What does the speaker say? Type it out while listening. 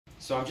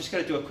So I'm just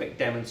going to do a quick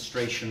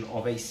demonstration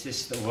of a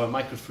system, or a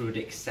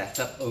microfluidic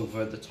setup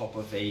over the top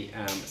of a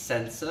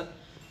sensor,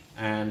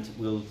 and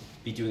we'll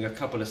be doing a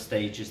couple of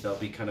stages. There'll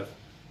be kind of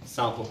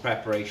sample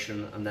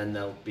preparation, and then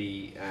there'll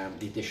be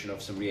the addition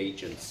of some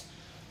reagents.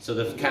 So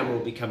the camera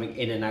will be coming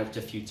in and out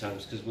a few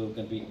times because we're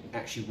going to be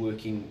actually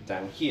working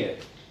down here.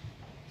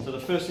 So the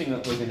first thing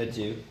that we're going to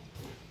do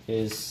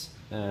is,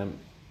 I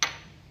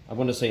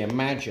want to say,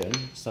 imagine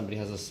somebody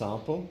has a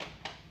sample.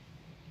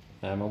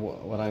 And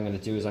what I'm going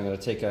to do is I'm going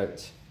to take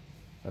out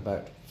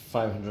about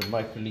 500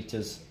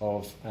 microliters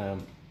of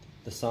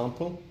the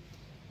sample.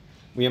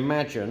 We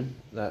imagine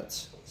that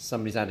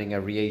somebody's adding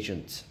a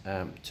reagent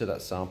to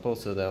that sample,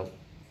 so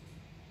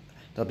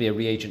there'll be a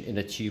reagent in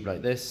a tube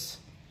like this.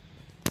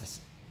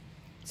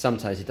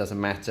 Sometimes it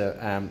doesn't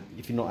matter.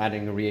 If you're not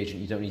adding a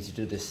reagent, you don't need to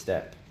do this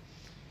step.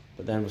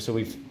 But then, so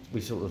we've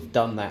sort of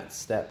done that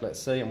step, let's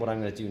say, and what I'm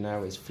going to do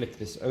now is flick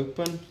this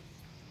open,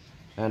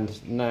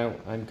 and now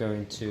I'm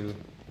going to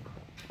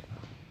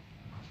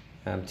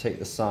take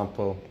the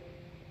sample.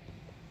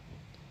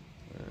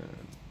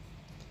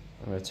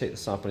 I'm going to take the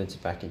sample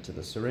back into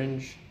the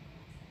syringe,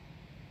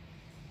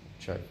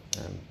 which I've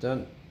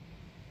done.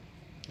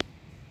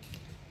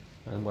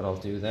 And what I'll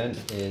do then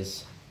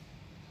is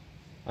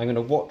I'm going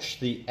to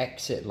watch the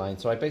exit line.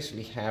 So I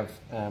basically have,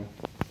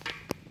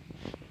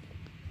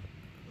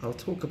 I'll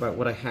talk about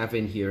what I have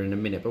in here in a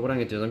minute, but what I'm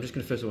going to do is I'm just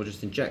going to first of all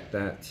just inject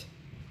that.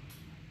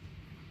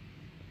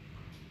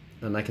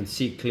 And I can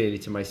see clearly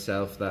to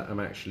myself that I'm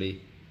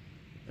actually,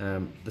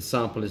 the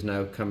sample is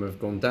now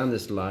gone down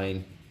this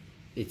line.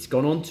 It's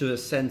gone onto a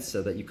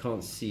sensor that you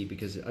can't see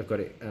because I've got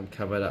it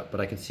covered up,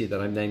 but I can see that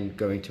I'm then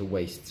going to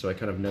waste. So I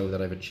kind of know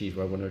that I've achieved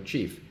what I want to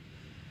achieve.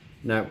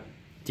 Now,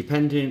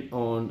 depending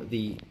on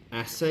the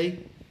assay,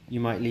 you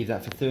might leave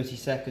that for 30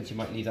 seconds, you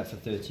might leave that for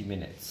 30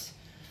 minutes.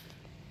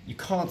 You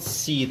can't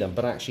see them,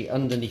 but actually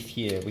underneath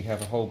here we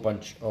have a whole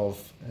bunch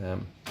of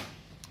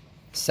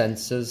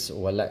sensors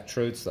or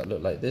electrodes that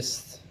look like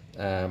this.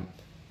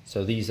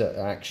 So this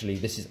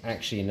is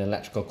actually an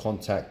electrical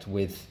contact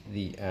with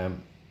the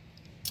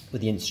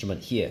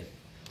instrument here.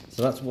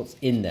 So that's what's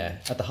in there.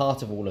 At the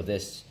heart of all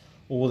this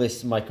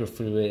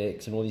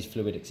microfluidics and all these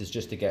fluidics is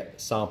just to get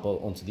sample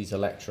onto these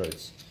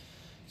electrodes.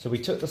 So we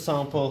took the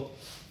sample,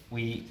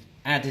 we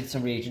added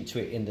some reagent to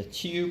it in the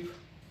tube,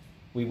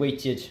 we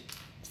waited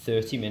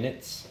 30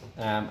 minutes,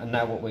 and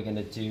now what we're going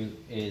to do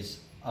is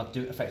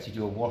effectively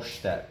do a wash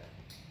step.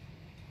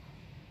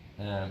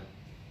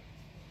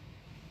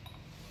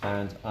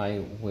 And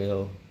I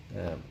will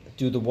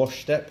do the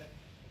wash step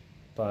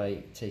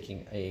by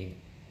taking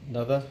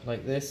another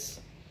like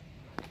this,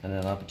 and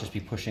then I'll just be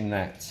pushing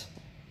that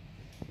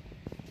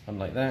on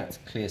like that,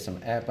 clear some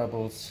air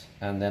bubbles,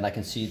 and then I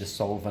can see the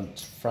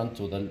solvent front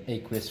or the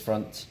aqueous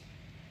front,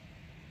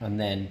 and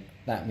then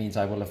that means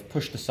I will have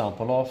pushed the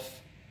sample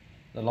off.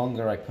 The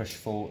longer I push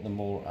for, the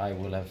more I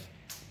will have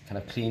kind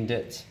of cleaned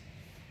it,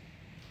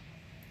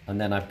 and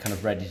then I'm kind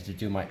of ready to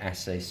do my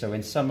assay. So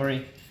in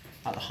summary,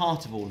 at the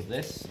heart of all of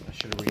this, I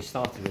should have really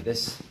started with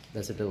this,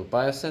 there's a little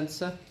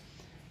biosensor.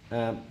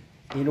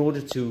 In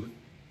order to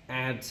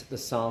add the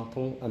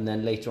sample and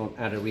then later on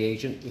add a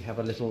reagent, we have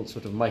a little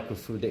sort of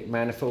microfluidic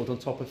manifold on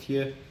top of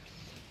here.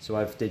 So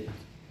I've did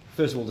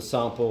first of all the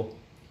sample,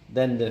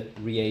 then the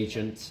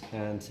reagent,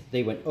 and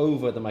they went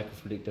over the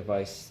microfluidic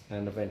device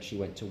and eventually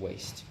went to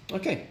waste.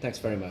 Okay, thanks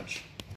very much.